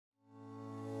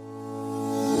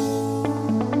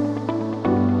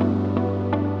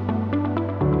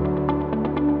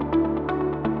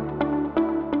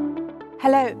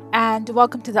and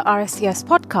welcome to the RSCS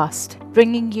podcast,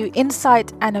 bringing you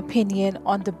insight and opinion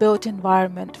on the built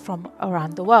environment from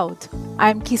around the world.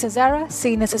 I'm Kisa Zara,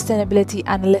 Senior Sustainability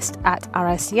Analyst at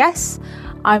RSCS.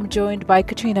 I'm joined by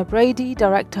Catriona Brady,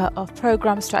 Director of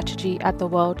Programme Strategy at the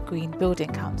World Green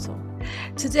Building Council.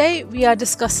 Today we are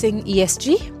discussing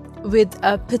ESG, with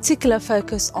a particular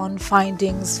focus on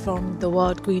findings from the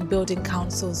World Green Building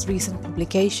Council's recent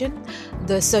publication,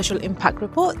 the Social Impact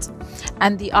Report,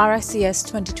 and the RSCS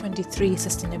 2023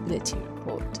 Sustainability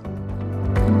Report.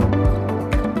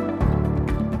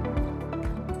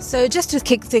 So just to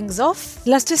kick things off,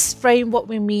 let's just frame what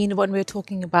we mean when we're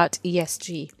talking about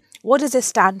ESG. What does it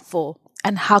stand for,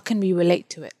 and how can we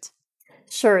relate to it?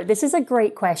 Sure, this is a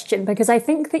great question because I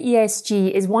think that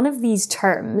ESG is one of these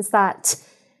terms that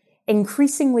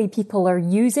increasingly people are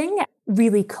using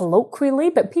really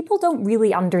colloquially, but people don't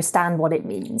really understand what it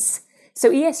means. So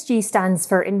ESG stands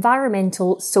for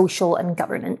Environmental, Social and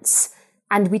Governance.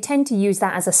 And we tend to use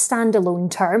that as a standalone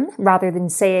term rather than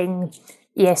saying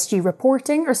ESG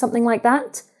reporting or something like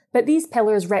that. But these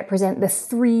pillars represent the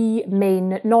three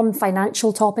main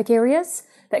non-financial topic areas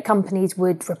that companies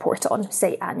would report on,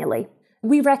 say, annually.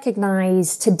 We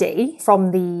recognise today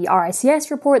from the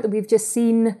RICS report that we've just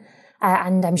seen,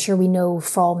 and I'm sure we know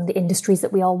from the industries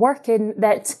that we all work in,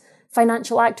 that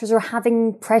financial actors are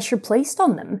having pressure placed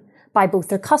on them by both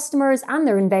their customers and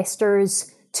their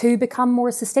investors to become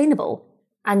more sustainable.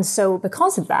 And so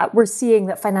because of that, we're seeing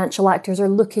that financial actors are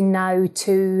looking now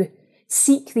to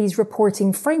seek these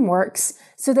reporting frameworks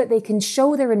so that they can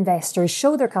show their investors,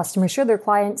 show their customers, show their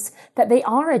clients that they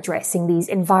are addressing these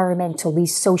environmental,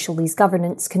 these social, these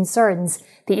governance concerns,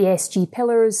 the ESG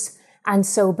pillars. And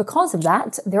so because of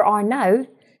that, there are now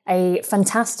a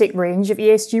fantastic range of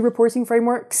ESG reporting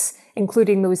frameworks,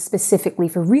 including those specifically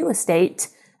for real estate,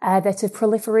 that have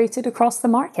proliferated across the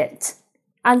market.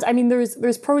 And I mean,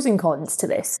 there's pros and cons to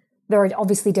this. There are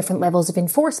obviously different levels of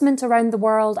enforcement around the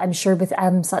world. I'm sure with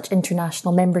such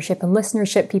international membership and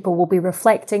listenership, people will be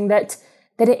reflecting that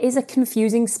it is a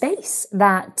confusing space,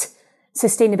 that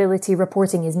sustainability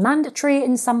reporting is mandatory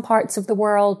in some parts of the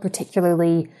world,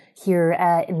 particularly here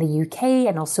in the UK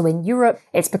and also in Europe.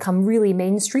 It's become really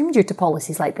mainstream due to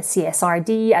policies like the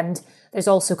CSRD, and there's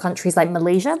also countries like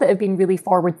Malaysia that have been really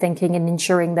forward-thinking in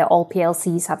ensuring that all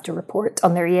PLCs have to report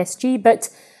on their ESG, but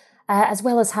as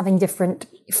well as having different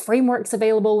frameworks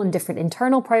available and different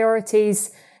internal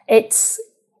priorities, it's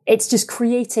just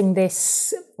creating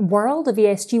this world of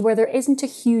ESG where there isn't a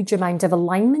huge amount of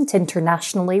alignment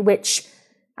internationally, which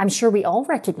I'm sure we all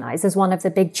recognise as one of the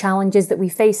big challenges that we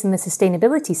face in the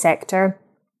sustainability sector.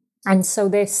 And so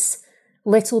this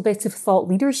little bit of thought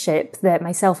leadership that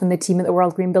myself and the team at the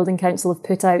World Green Building Council have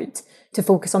put out to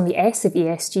focus on the S of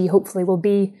ESG hopefully will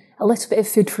be a little bit of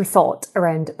food for thought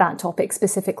around that topic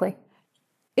specifically.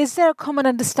 Is there a common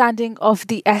understanding of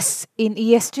the S in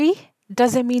ESG?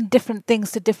 Does it mean different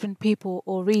things to different people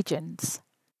or regions?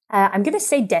 I'm going to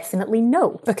say definitely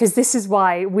no, because this is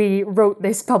why we wrote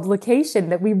this publication,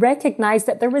 that we recognise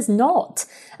that there was not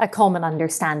a common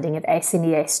understanding of S in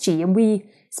ESG. And we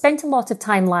spent a lot of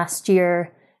time last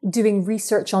year doing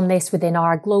research on this within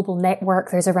our global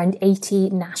network. There's around 80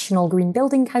 national green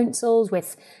building councils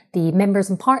with the members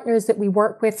and partners that we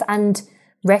work with, and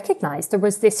recognised there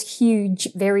was this huge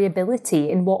variability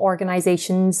in what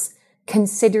organisations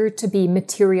consider to be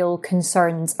material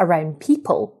concerns around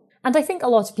people. And I think a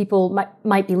lot of people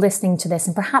might be listening to this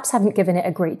and perhaps haven't given it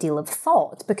a great deal of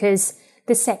thought, because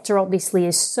this sector obviously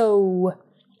is so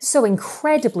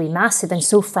incredibly massive and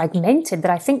so fragmented that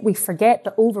I think we forget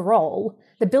that overall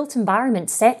the built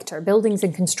environment sector, buildings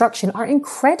and construction, are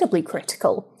incredibly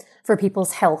critical for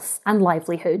people's health and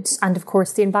livelihoods, and of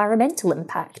course the environmental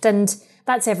impact. And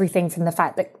that's everything from the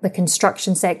fact that the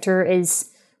construction sector is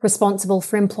responsible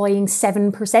for employing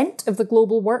 7% of the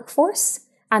global workforce.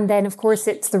 And then, of course,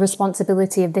 it's the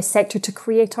responsibility of this sector to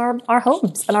create our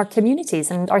homes and our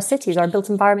communities and our cities, our built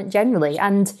environment generally.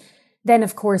 And then,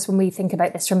 of course, when we think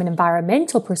about this from an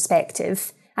environmental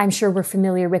perspective, I'm sure we're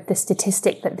familiar with the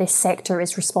statistic that this sector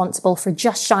is responsible for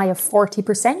just shy of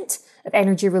 40% of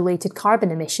energy-related carbon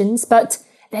emissions. But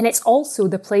then it's also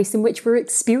the place in which we're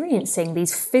experiencing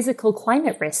these physical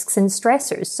climate risks and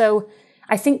stressors. So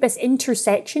I think this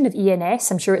intersection of E and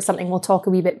S, I'm sure it's something we'll talk a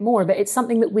wee bit more, but it's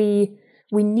something that we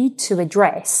need to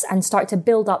address and start to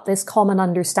build up this common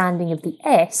understanding of the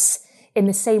S in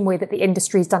the same way that the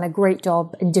industry has done a great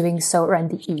job in doing so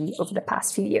around the E over the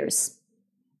past few years.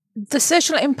 The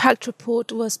Social Impact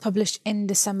Report was published in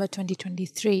December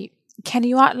 2023. Can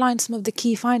you outline some of the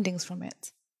key findings from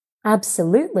it?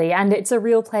 Absolutely. And it's a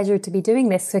real pleasure to be doing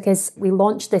this because we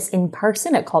launched this in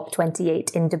person at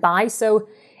COP28 in Dubai. So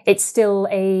it's still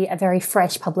a very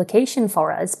fresh publication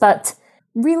for us. But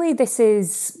really, this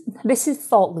is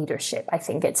thought leadership, I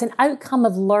think. It's an outcome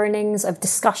of learnings, of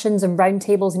discussions and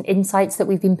roundtables and insights that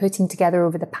we've been putting together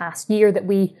over the past year that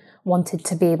we wanted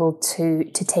to be able to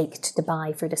take to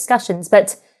Dubai for discussions.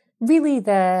 But really,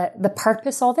 the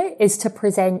purpose of it is to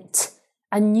present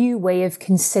a new way of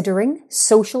considering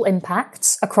social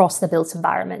impacts across the built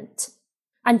environment.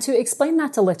 And to explain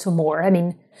that a little more, I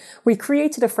mean, we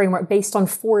created a framework based on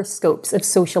 4 scopes of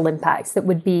social impacts that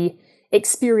would be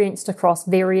experienced across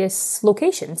various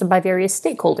locations and by various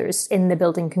stakeholders in the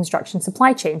building construction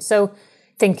supply chain. So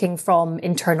thinking from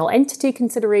internal entity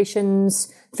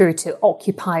considerations through to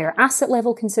occupier asset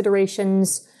level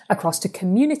considerations, across to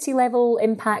community level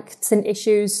impacts and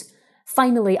issues,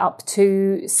 finally up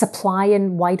to supply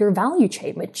and wider value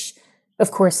chain, which of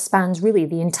course spans really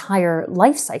the entire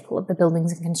life cycle of the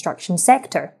buildings and construction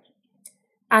sector.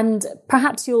 And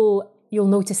perhaps you'll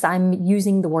notice that I'm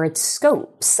using the word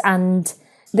scopes, and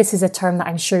this is a term that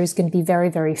I'm sure is going to be very,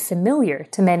 very familiar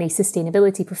to many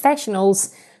sustainability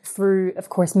professionals through, of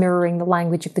course, mirroring the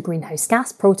language of the Greenhouse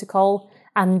Gas Protocol.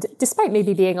 And despite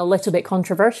maybe being a little bit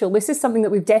controversial, this is something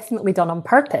that we've definitely done on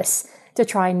purpose to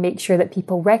try and make sure that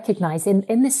people recognise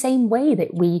in the same way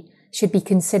that we should be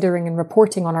considering and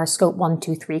reporting on our scope 1,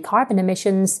 2, 3 carbon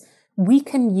emissions, we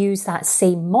can use that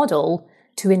same model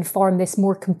to inform this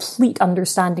more complete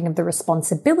understanding of the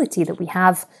responsibility that we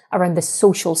have around the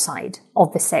social side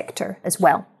of the sector as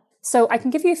well. So I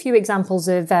can give you a few examples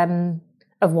of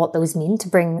what those mean to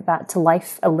bring that to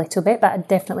life a little bit, but I'd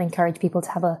definitely encourage people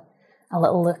to have a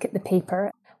little look at the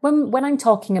paper. When I'm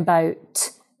talking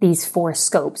about these 4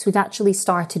 scopes, we've actually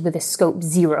started with a scope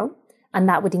 0, and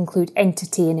that would include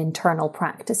entity and internal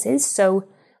practices. So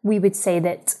we would say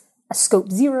that a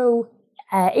scope 0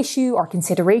 issue or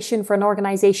consideration for an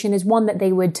organisation is one that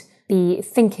they would be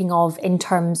thinking of in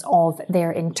terms of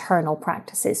their internal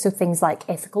practices. So things like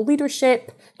ethical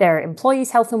leadership, their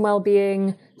employees' health and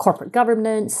well-being, corporate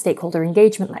governance, stakeholder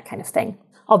engagement, that kind of thing.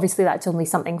 Obviously, that's only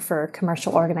something for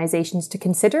commercial organisations to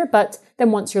consider, but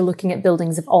then once you're looking at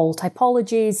buildings of all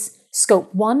typologies,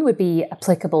 Scope 1 would be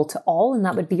applicable to all, and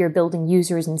that would be your building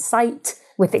users and site,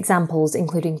 with examples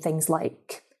including things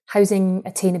like housing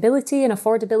attainability and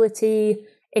affordability,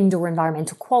 indoor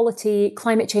environmental quality,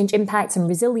 climate change impacts and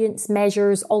resilience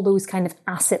measures, all those kind of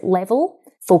asset level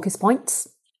focus points.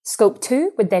 Scope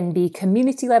 2 would then be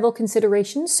community level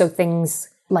considerations, so things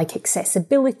like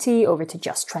accessibility over to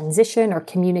just transition or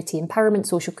community empowerment,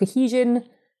 social cohesion.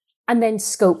 And then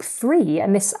Scope 3,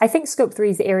 and I think Scope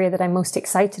 3 is the area that I'm most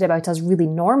excited about us really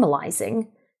normalizing,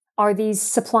 are these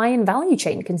supply and value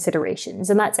chain considerations.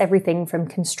 And that's everything from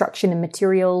construction and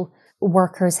material,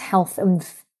 workers' health and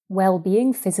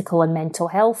well-being, physical and mental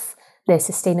health, the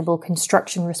sustainable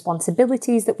construction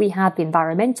responsibilities that we have, the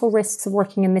environmental risks of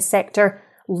working in this sector,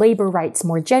 labour rights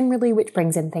more generally, which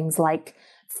brings in things like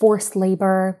forced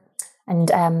labour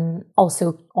and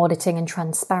also auditing and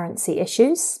transparency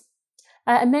issues.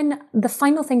 And then the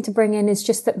final thing to bring in is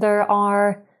just that there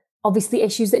are obviously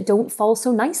issues that don't fall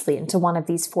so nicely into one of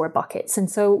these 4 buckets.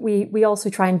 And so we also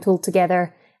try and pull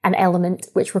together an element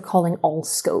which we're calling all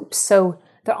scopes. So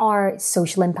there are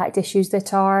social impact issues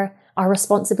that are our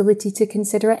responsibility to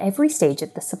consider at every stage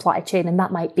of the supply chain. And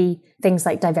that might be things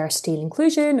like diversity and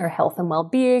inclusion or health and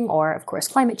well-being, or of course,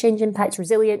 climate change impacts,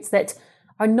 resilience, that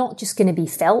are not just going to be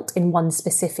felt in one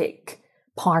specific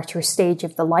part or stage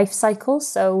of the life cycle.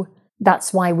 So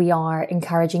that's why we are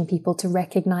encouraging people to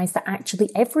recognise that actually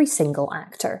every single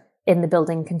actor in the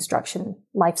building construction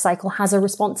life cycle has a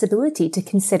responsibility to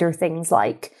consider things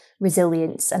like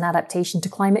resilience and adaptation to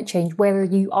climate change, whether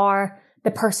you are the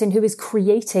person who is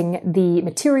creating the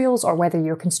materials or whether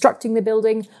you're constructing the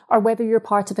building or whether you're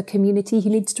part of a community who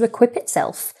needs to equip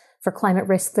itself for climate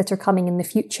risks that are coming in the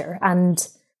future. And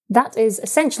that is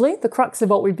essentially the crux of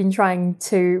what we've been trying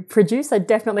to produce. I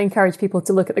definitely encourage people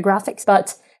to look at the graphics,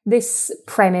 but this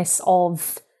premise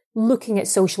of looking at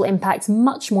social impacts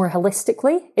much more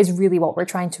holistically is really what we're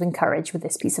trying to encourage with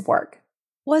this piece of work.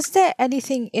 Was there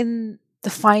anything in the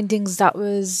findings that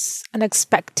was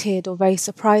unexpected or very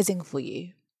surprising for you?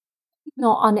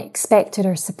 Not unexpected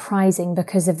or surprising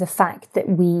because of the fact that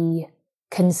we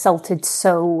consulted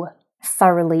so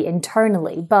thoroughly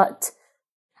internally, but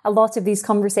a lot of these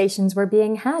conversations were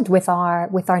being had with our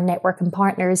network and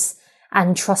partners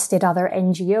and trusted other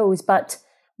NGOs. But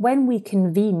when we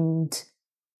convened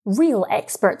real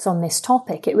experts on this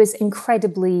topic, it was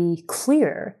incredibly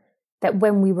clear that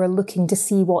when we were looking to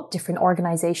see what different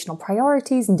organizational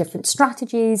priorities and different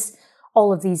strategies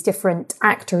all of these different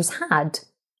actors had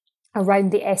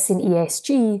around the S in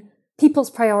ESG,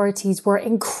 people's priorities were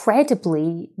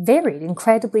incredibly varied,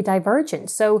 incredibly divergent.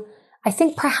 So I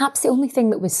think perhaps the only thing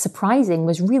that was surprising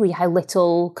was really how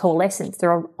little coalescence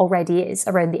there already is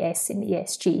around the S in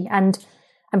ESG. And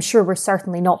I'm sure we're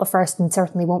certainly not the first and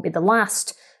certainly won't be the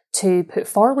last to put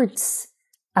forwards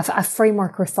a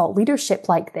framework or thought leadership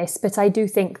like this. But I do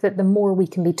think that the more we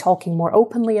can be talking more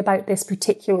openly about this,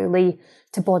 particularly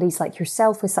to bodies like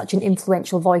yourself with such an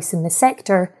influential voice in the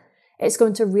sector, it's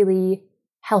going to really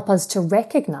help us to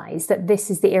recognise that this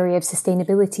is the area of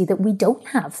sustainability that we don't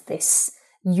have this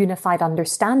unified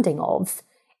understanding of.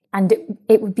 And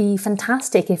it would be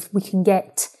fantastic if we can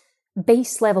get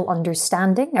base level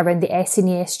understanding around the S in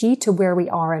ESG to where we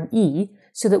are in E,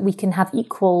 so that we can have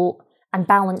equal and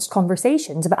balanced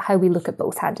conversations about how we look at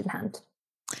both hand in hand.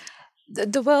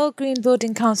 The World Green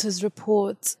Building Council's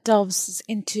report delves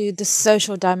into the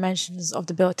social dimensions of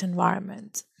the built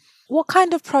environment. What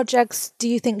kind of projects do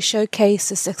you think showcase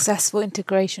the successful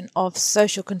integration of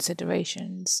social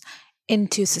considerations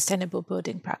into sustainable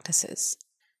building practices?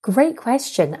 Great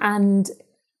question. And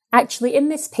actually, in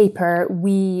this paper,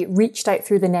 we reached out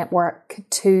through the network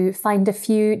to find a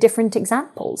few different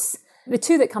examples. The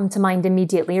two that come to mind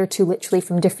immediately are two literally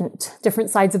from different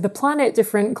sides of the planet,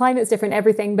 different climates, different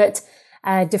everything, but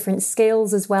different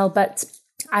scales as well. But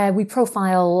we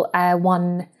profile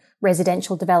one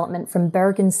residential development from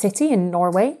Bergen City in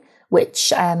Norway,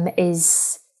 which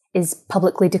is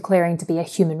publicly declaring to be a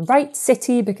human rights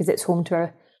city because it's home to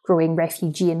a growing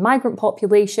refugee and migrant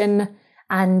population.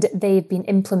 And they've been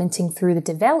implementing through the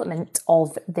development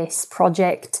of this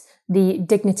project the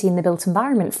Dignity in the Built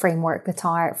Environment framework that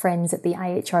our friends at the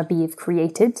IHRB have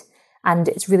created. And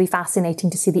it's really fascinating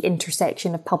to see the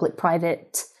intersection of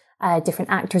public-private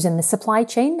different actors in the supply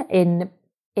chain in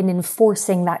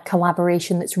enforcing that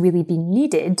collaboration that's really been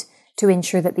needed to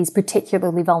ensure that these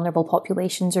particularly vulnerable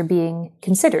populations are being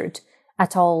considered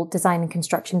at all design and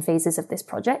construction phases of this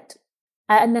project.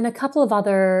 And then a couple of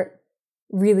other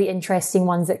really interesting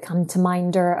ones that come to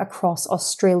mind are across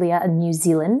Australia and New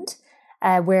Zealand,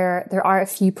 where there are a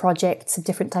few projects of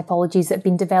different typologies that have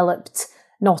been developed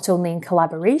not only in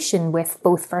collaboration with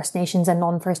both First Nations and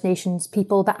non-First Nations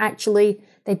people, but actually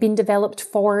they've been developed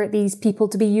for these people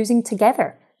to be using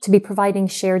together, to be providing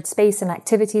shared space and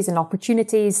activities and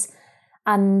opportunities.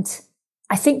 And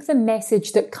I think the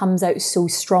message that comes out so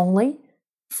strongly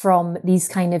from these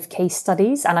kind of case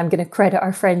studies, and I'm going to credit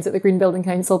our friends at the Green Building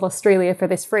Council of Australia for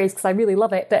this phrase because I really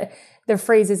love it, but their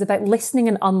phrase is about listening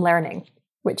and unlearning,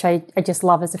 which I just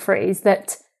love as a phrase,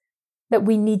 that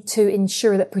we need to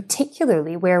ensure that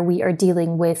particularly where we are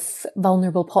dealing with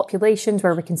vulnerable populations,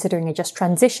 where we're considering a just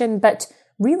transition, but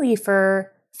really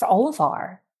for all of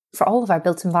our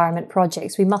built environment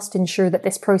projects, we must ensure that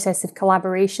this process of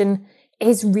collaboration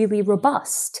is really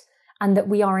robust and that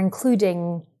we are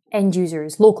including end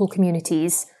users, local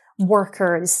communities,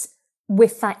 workers,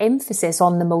 with that emphasis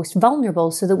on the most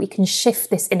vulnerable so that we can shift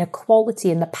this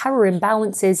inequality and the power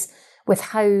imbalances with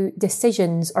how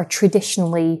decisions are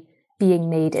traditionally being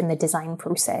made in the design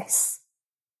process.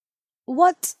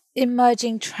 What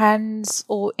emerging trends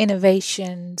or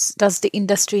innovations does the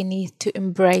industry need to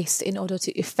embrace in order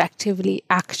to effectively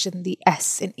action the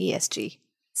S in ESG?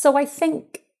 So I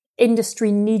think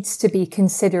industry needs to be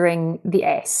considering the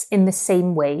S in the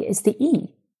same way as the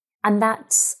E. And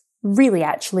that's really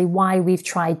actually why we've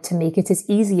tried to make it as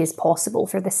easy as possible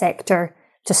for the sector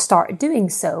to start doing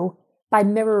so by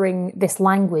mirroring this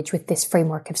language with this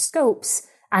framework of scopes,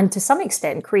 and to some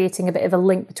extent creating a bit of a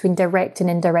link between direct and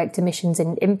indirect emissions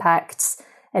and impacts.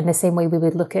 In the same way we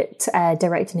would look at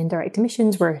direct and indirect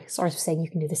emissions, we're sort of saying you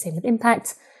can do the same with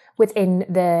impacts within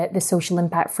the social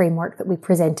impact framework that we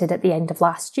presented at the end of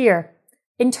last year.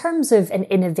 In terms of an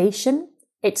innovation,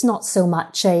 it's not so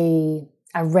much a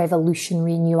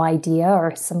revolutionary new idea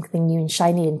or something new and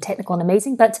shiny and technical and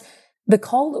amazing, but the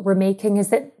call that we're making is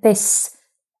that this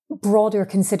broader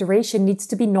consideration needs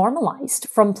to be normalized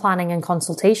from planning and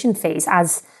consultation phase,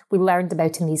 as we learned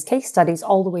about in these case studies,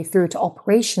 all the way through to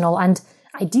operational, and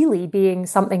ideally being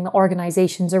something that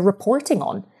organizations are reporting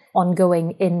on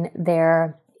ongoing in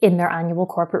their annual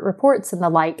corporate reports and the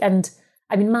like. And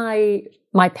I mean,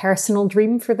 my personal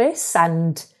dream for this,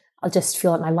 and I'll just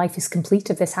feel like my life is complete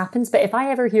if this happens, but if I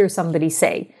ever hear somebody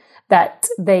say that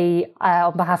they,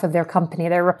 on behalf of their company,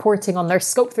 they're reporting on their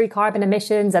Scope 3 carbon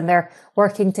emissions and they're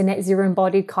working to net zero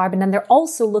embodied carbon, and they're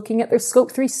also looking at their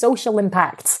Scope 3 social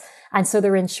impacts. And so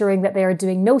they're ensuring that they are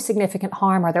doing no significant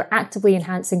harm, or they're actively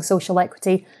enhancing social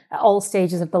equity at all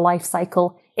stages of the life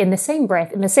cycle in the same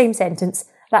breath, in the same sentence.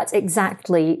 That's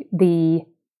exactly the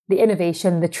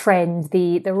innovation, the trend,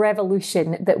 the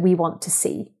revolution that we want to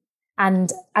see.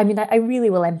 And I mean, I really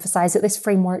will emphasize that this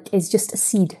framework is just a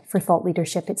seed for thought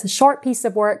leadership. It's a short piece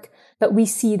of work, but we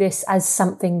see this as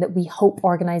something that we hope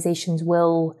organizations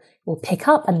will pick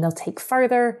up and they'll take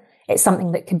further. It's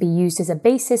something that can be used as a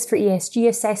basis for ESG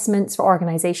assessments, for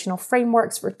organizational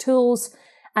frameworks, for tools.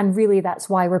 And really, that's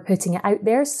why we're putting it out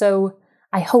there. So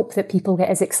I hope that people get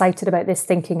as excited about this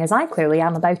thinking as I clearly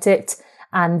am about it.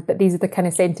 And that these are the kind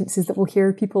of sentences that we'll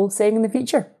hear people saying in the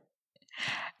future.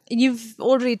 You've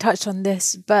already touched on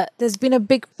this, but there's been a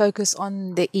big focus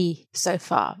on the E so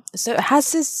far. So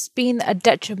has this been a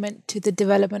detriment to the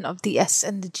development of the S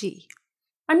and the G?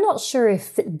 I'm not sure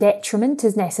if detriment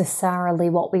is necessarily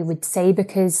what we would say,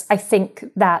 because I think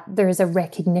that there is a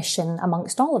recognition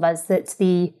amongst all of us that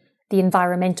the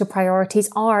environmental priorities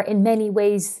are in many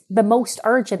ways the most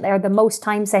urgent. They're the most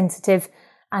time sensitive,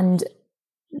 and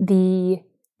the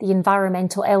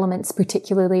environmental elements,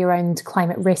 particularly around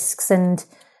climate risks and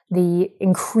the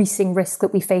increasing risk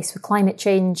that we face with climate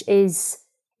change is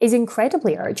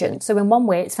incredibly urgent. So in one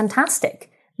way, it's fantastic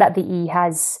that the E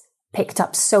has picked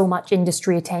up so much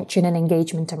industry attention and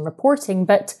engagement and reporting.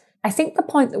 But I think the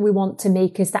point that we want to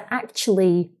make is that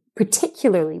actually,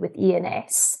 particularly with E and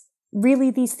S,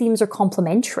 really these themes are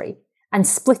complementary, and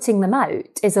splitting them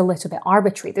out is a little bit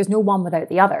arbitrary. There's no one without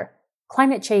the other.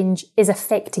 Climate change is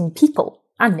affecting people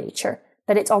and nature,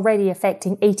 but it's already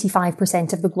affecting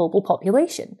 85% of the global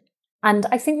population. And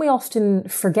I think we often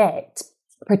forget,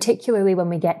 particularly when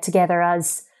we get together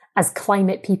as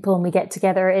climate people and we get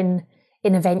together in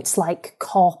events like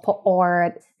COP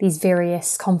or these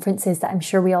various conferences that I'm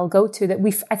sure we all go to,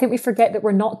 that I think we forget that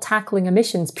we're not tackling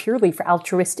emissions purely for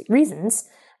altruistic reasons.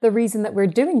 The reason that we're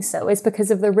doing so is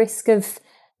because of the risk of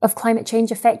climate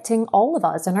change affecting all of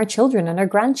us and our children and our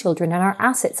grandchildren and our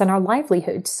assets and our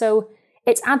livelihoods. So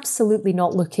it's absolutely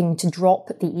not looking to drop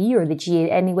the E or the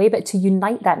G anyway, but to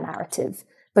unite that narrative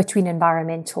between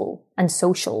environmental and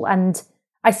social. And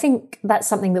I think that's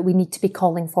something that we need to be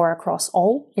calling for across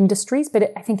all industries.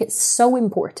 But I think it's so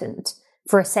important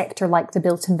for a sector like the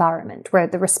built environment, where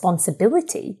the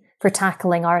responsibility for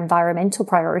tackling our environmental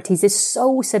priorities is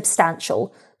so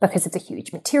substantial because of the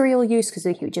huge material use, because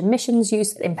of the huge emissions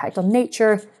use, the impact on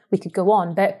nature. We could go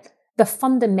on. But the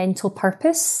fundamental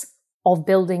purpose of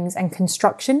buildings and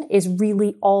construction is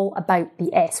really all about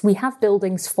the S. We have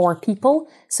buildings for people.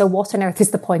 So what on earth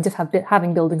is the point of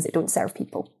having buildings that don't serve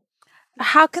people?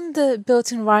 How can the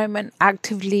built environment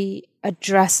actively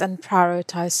address and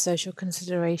prioritize social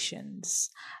considerations?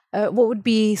 What would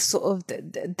be sort of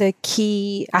the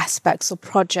key aspects or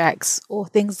projects or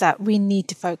things that we need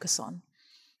to focus on?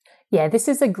 Yeah, this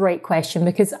is a great question,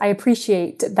 because I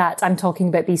appreciate that I'm talking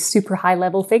about these super high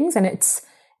level things, and it's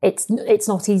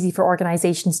not easy for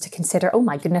organizations to consider, oh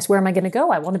my goodness, where am I going to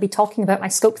go? I want to be talking about my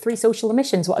scope 3 social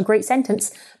emissions. What a great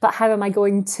sentence. But how am I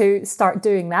going to start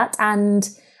doing that? And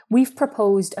we've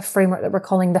proposed a framework that we're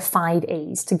calling the 5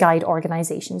 A's to guide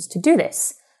organizations to do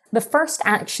this. The first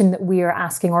action that we are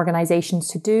asking organizations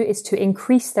to do is to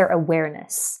increase their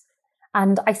awareness.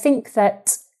 And I think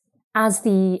that as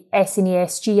the S in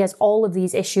ESG, as all of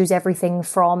these issues, everything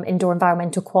from indoor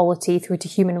environmental quality through to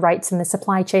human rights in the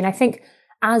supply chain, I think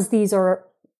as these are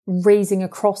raising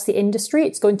across the industry,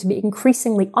 it's going to be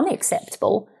increasingly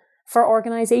unacceptable for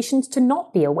organizations to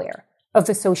not be aware of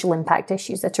the social impact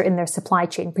issues that are in their supply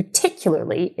chain,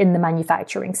 particularly in the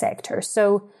manufacturing sector.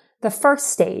 So the first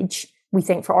stage, we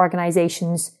think, for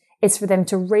organizations is for them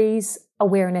to raise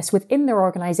awareness within their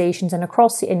organizations and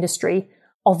across the industry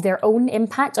of their own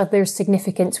impact, of their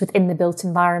significance within the built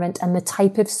environment and the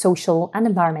type of social and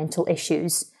environmental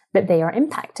issues that they are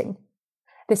impacting.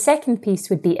 The second piece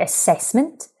would be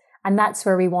assessment, and that's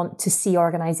where we want to see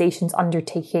organizations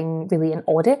undertaking really an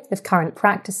audit of current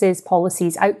practices,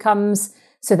 policies, outcomes,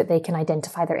 so that they can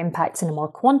identify their impacts in a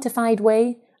more quantified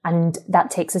way. And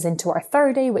that takes us into our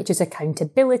third A, which is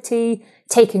accountability,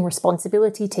 taking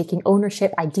responsibility, taking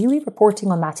ownership, ideally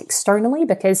reporting on that externally,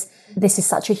 because this is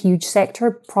such a huge sector.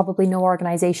 Probably no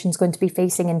organization is going to be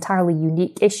facing entirely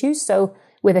unique issues. So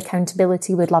with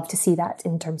accountability, we'd love to see that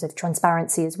in terms of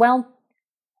transparency as well.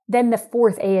 Then the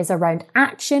fourth A is around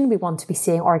action. We want to be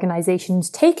seeing organizations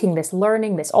taking this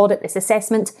learning, this audit, this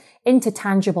assessment into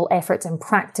tangible efforts and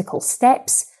practical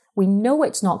steps. We know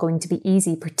it's not going to be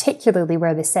easy, particularly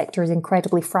where the sector is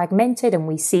incredibly fragmented and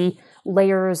we see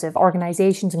layers of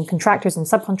organizations and contractors and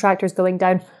subcontractors going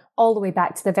down all the way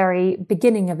back to the very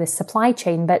beginning of the supply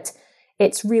chain. But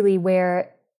it's really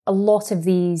where a lot of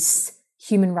these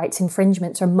human rights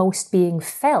infringements are most being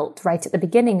felt, right at the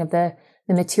beginning of the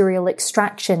material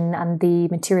extraction and the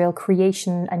material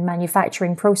creation and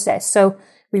manufacturing process. So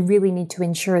we really need to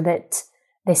ensure that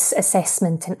this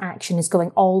assessment and action is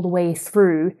going all the way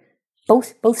through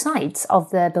both sides of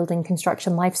the building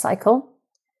construction life cycle.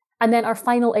 And then our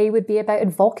final A would be about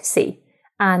advocacy.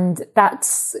 And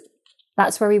that's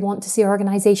where we want to see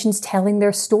organizations telling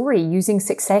their story, using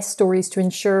success stories to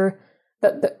ensure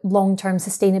that the long-term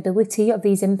sustainability of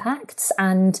these impacts,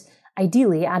 and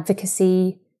ideally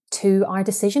advocacy to our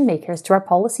decision makers, to our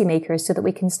policy makers, so that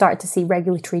we can start to see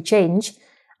regulatory change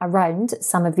around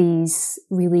some of these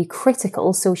really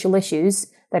critical social issues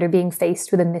that are being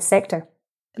faced within this sector.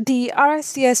 The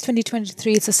RICS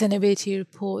 2023 Sustainability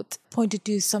Report pointed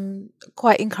to some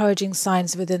quite encouraging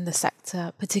signs within the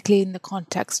sector, particularly in the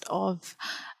context of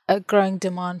a growing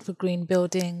demand for green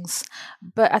buildings.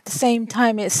 But at the same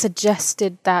time, it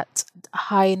suggested that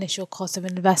high initial cost of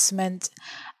investment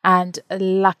and a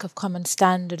lack of common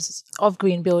standards of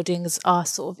green buildings are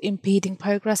sort of impeding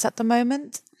progress at the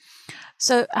moment.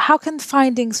 So how can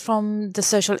findings from the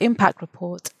Social Impact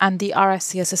Report and the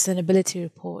RICS Sustainability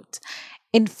Report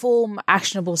inform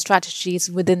actionable strategies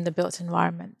within the built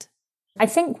environment? I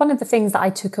think one of the things that I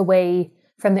took away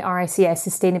from the RICS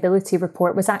Sustainability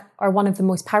Report or one of the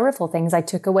most powerful things I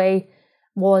took away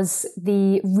was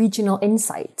the regional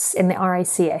insights in the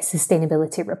RICS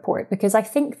Sustainability Report, because I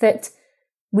think that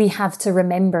we have to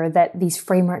remember that these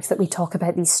frameworks that we talk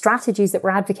about, these strategies that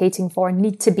we're advocating for,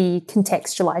 need to be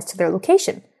contextualized to their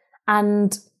location.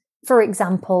 And for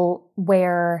example,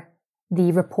 where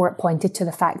the report pointed to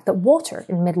the fact that water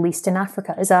in Middle East and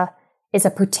Africa is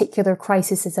a particular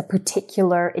crisis, is a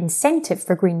particular incentive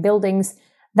for green buildings,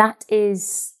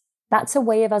 that's a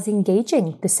way of us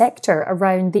engaging the sector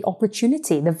around the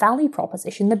opportunity, the value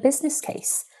proposition, the business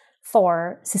case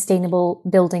for sustainable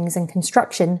buildings and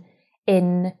construction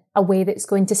in a way that's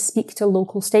going to speak to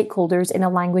local stakeholders in a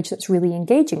language that's really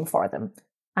engaging for them.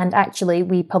 And actually,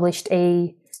 we published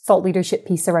a thought leadership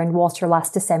piece around water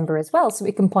last December as well, so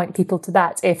we can point people to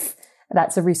that if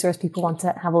that's a resource people want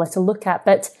to have a little look at.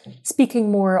 But speaking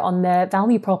more on the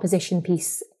value proposition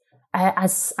piece,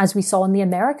 as we saw in the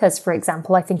Americas, for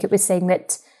example, I think it was saying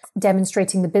that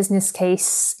demonstrating the business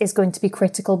case is going to be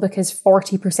critical because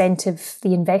 40% of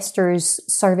the investors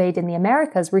surveyed in the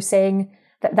Americas were saying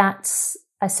that that's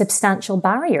a substantial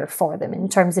barrier for them in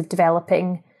terms of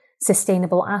developing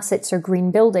sustainable assets or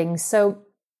green buildings. So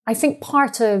I think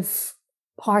part of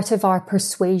our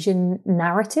persuasion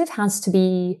narrative has to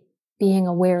be being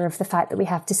aware of the fact that we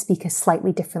have to speak a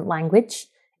slightly different language.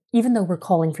 Even though we're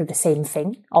calling for the same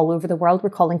thing all over the world, we're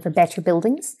calling for better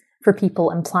buildings for people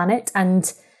and planet.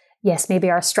 And yes, maybe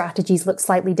our strategies look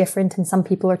slightly different, and some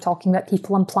people are talking about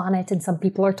people and planet, and some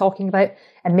people are talking about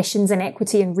emissions and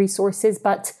equity and resources.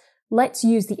 But let's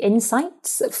use the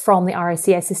insights from the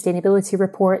RICS Sustainability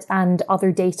Report and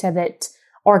other data that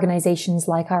organizations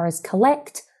like ours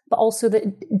collect, but also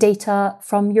the data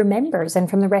from your members and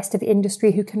from the rest of the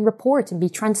industry who can report and be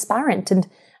transparent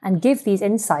and give these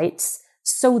insights,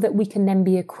 so that we can then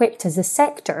be equipped as a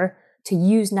sector to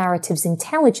use narratives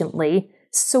intelligently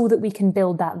so that we can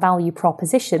build that value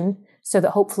proposition, so that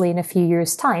hopefully in a few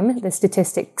years' time, the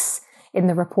statistics in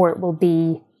the report will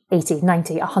be 80,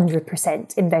 90,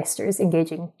 100% investors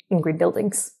engaging in green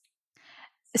buildings.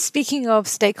 Speaking of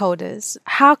stakeholders,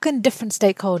 how can different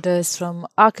stakeholders, from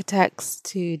architects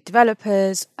to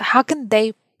developers, how can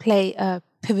they play a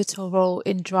pivotal role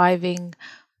in driving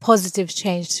positive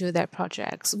change through their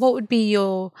projects? What would be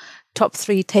your top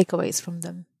 3 takeaways from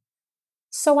them?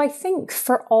 So I think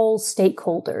for all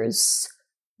stakeholders,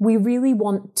 we really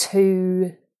want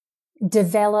to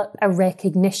develop a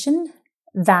recognition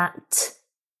that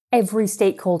every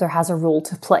stakeholder has a role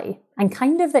to play, and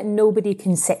kind of that nobody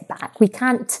can sit back. We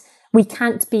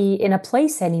can't be in a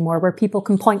place anymore where people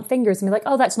can point fingers and be like,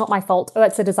 oh, that's not my fault. Oh,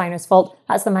 that's the designer's fault.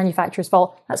 That's the manufacturer's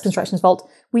fault. That's construction's fault.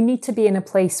 We need to be in a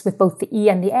place with both the E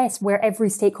and the S where every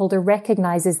stakeholder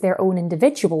recognizes their own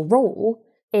individual role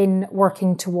in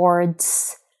working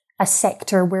towards a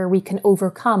sector where we can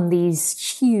overcome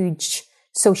these huge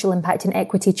social impact and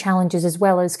equity challenges, as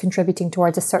well as contributing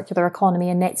towards a circular economy,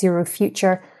 a net zero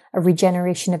future, a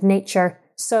regeneration of nature.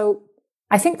 So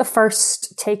I think the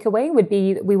first takeaway would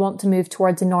be that we want to move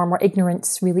towards a norm where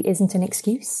ignorance really isn't an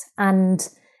excuse. And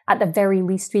at the very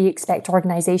least, we expect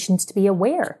organizations to be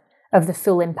aware of the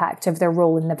full impact of their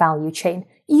role in the value chain,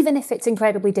 even if it's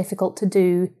incredibly difficult to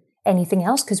do anything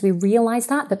else, because we realize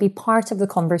that, but be part of the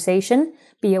conversation,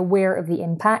 be aware of the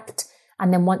impact.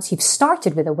 And then once you've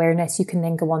started with awareness, you can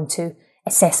then go on to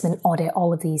assessment, audit,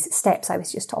 all of these steps I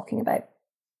was just talking about.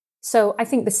 So I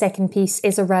think the second piece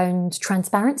is around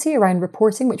transparency, around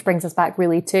reporting, which brings us back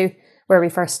really to where we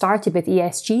first started with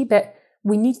ESG, but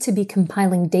we need to be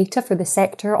compiling data for the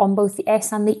sector on both the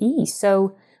S and the E.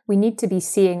 So We need to be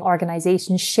seeing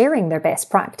organizations sharing their best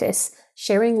practice,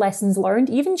 sharing lessons learned,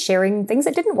 even sharing things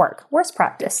that didn't work, worst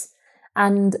practice.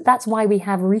 And that's why we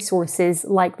have resources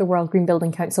like the World Green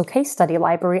Building Council Case Study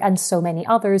Library and so many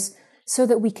others, so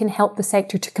that we can help the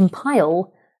sector to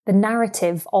compile the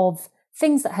narrative of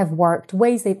things that have worked,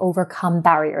 ways they've overcome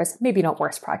barriers, maybe not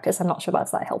worst practice, I'm not sure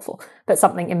that's that helpful, but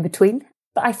something in between.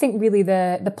 But I think really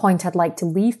the point I'd like to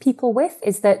leave people with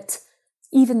is that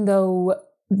even though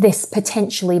this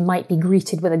potentially might be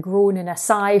greeted with a groan and a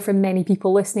sigh from many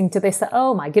people listening to this, that,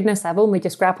 oh my goodness, I've only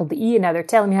just grappled the E and now they're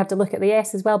telling me I have to look at the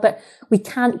S as well. But we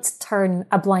can't turn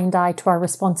a blind eye to our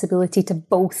responsibility to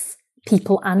both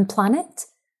people and planet.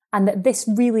 And that this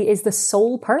really is the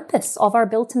sole purpose of our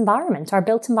built environment. Our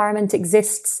built environment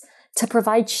exists to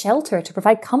provide shelter, to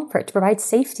provide comfort, to provide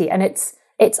safety. And it's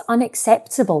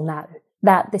unacceptable now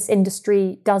that this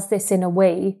industry does this in a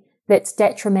way that's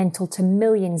detrimental to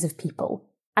millions of people.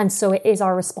 And so it is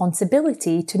our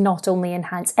responsibility to not only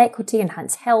enhance equity,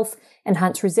 enhance health,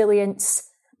 enhance resilience,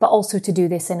 but also to do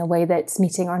this in a way that's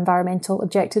meeting our environmental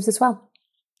objectives as well.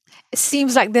 It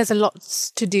seems like there's a lot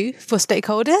to do for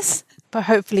stakeholders, but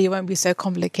hopefully it won't be so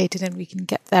complicated and we can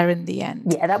get there in the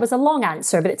end. Yeah, that was a long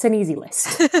answer, but it's an easy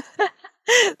list.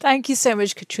 Thank you so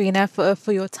much, Catriona,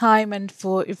 for your time and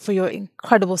for your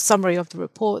incredible summary of the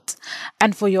report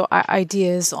and for your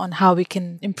ideas on how we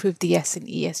can improve the S in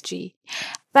ESG.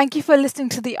 Thank you for listening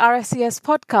to the RSCS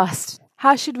podcast.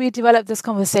 How should we develop this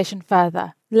conversation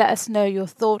further? Let us know your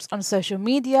thoughts on social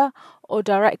media or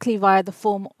directly via the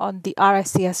form on the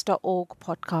rscs.org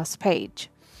podcast page.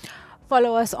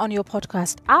 Follow us on your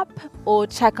podcast app or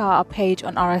check out our page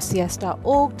on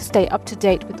rscs.org to stay up to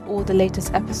date with all the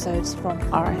latest episodes from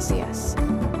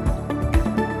RSCS.